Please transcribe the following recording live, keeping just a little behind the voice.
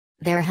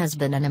There has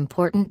been an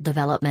important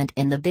development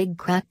in the big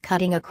crack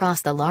cutting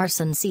across the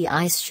Larsen C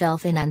Ice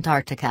Shelf in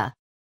Antarctica.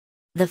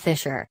 The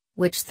fissure,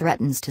 which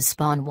threatens to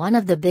spawn one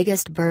of the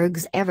biggest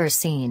bergs ever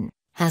seen,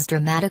 has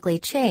dramatically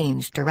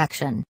changed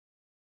direction.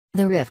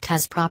 The rift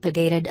has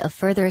propagated a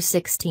further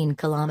 16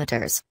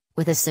 kilometers,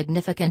 with a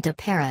significant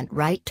apparent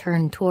right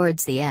turn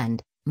towards the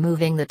end,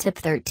 moving the tip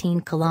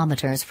 13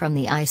 kilometers from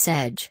the ice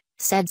edge,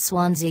 said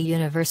Swansea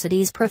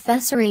University's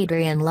Professor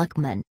Adrian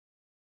Luckman.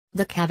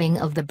 The calving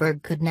of the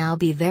berg could now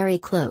be very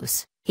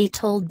close, he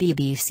told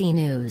BBC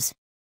News.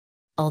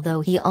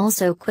 Although he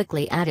also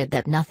quickly added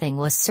that nothing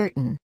was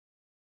certain.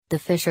 The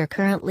fissure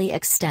currently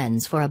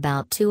extends for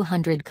about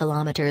 200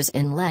 kilometers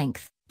in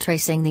length,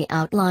 tracing the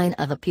outline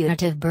of a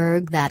putative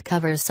berg that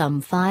covers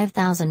some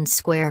 5,000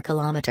 square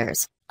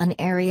kilometers, an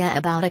area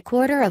about a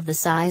quarter of the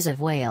size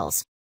of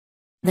Wales.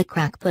 The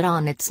crack put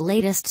on its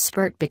latest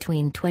spurt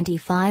between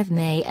 25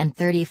 May and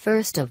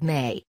 31st of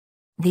May.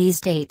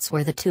 These dates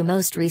were the two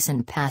most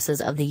recent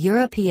passes of the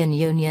European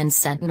Union's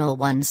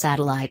Sentinel-1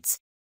 satellites.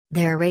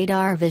 Their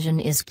radar vision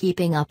is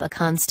keeping up a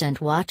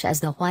constant watch as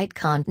the white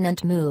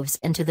continent moves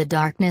into the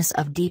darkness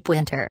of deep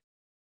winter.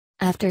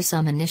 After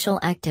some initial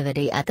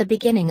activity at the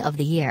beginning of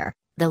the year,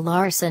 the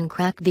Larsen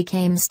crack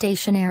became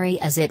stationary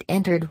as it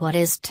entered what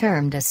is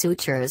termed a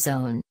suture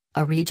zone,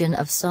 a region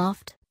of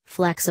soft,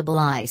 flexible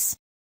ice.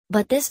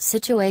 But this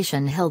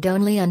situation held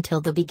only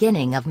until the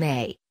beginning of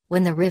May,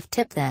 when the rift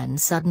tip then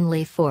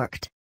suddenly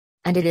forked.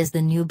 And it is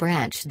the new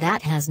branch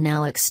that has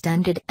now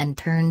extended and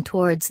turned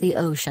towards the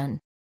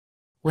ocean.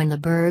 When the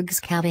berg's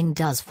calving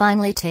does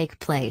finally take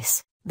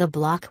place, the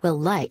block will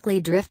likely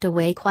drift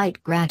away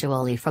quite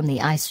gradually from the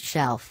ice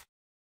shelf.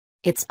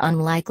 It's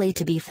unlikely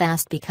to be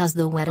fast because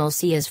the Weddell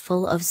Sea is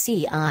full of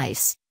sea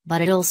ice,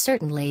 but it'll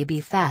certainly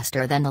be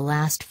faster than the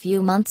last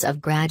few months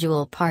of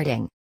gradual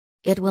parting.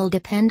 It will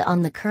depend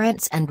on the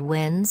currents and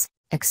winds,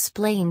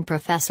 explained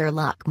Professor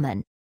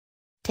Luckman.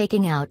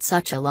 Taking out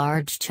such a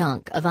large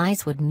chunk of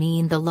ice would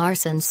mean the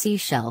Larsen C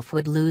Shelf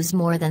would lose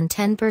more than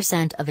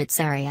 10% of its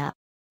area.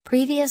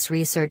 Previous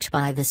research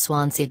by the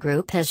Swansea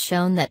group has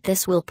shown that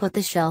this will put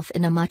the shelf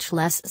in a much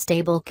less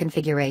stable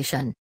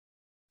configuration.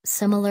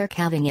 Similar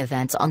calving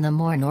events on the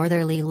more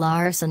northerly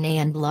Larsen A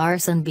and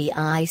Larsen B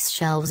ice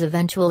shelves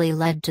eventually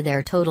led to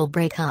their total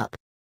breakup.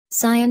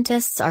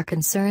 Scientists are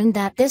concerned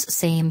that this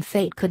same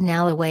fate could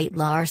now await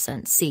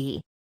Larsen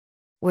C.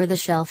 Were the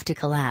shelf to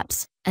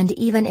collapse, and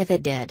even if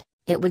it did,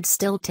 it would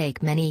still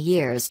take many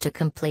years to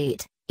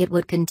complete. It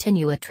would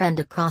continue a trend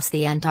across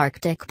the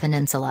Antarctic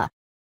peninsula.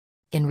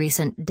 In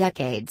recent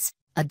decades,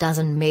 a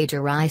dozen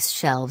major ice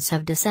shelves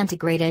have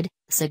disintegrated,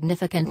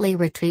 significantly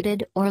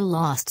retreated or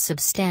lost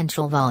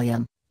substantial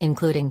volume,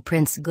 including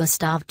Prince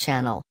Gustav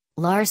Channel,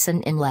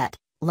 Larsen Inlet,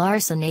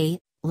 Larsen A,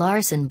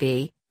 Larsen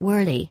B,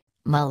 Worley,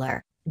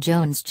 Muller,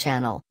 Jones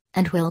Channel,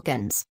 and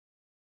Wilkins.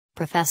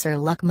 Professor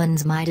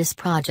Luckman's Midas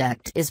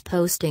project is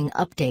posting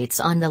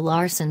updates on the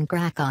Larsen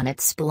crack on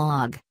its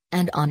blog,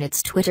 and on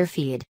its Twitter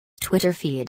feed.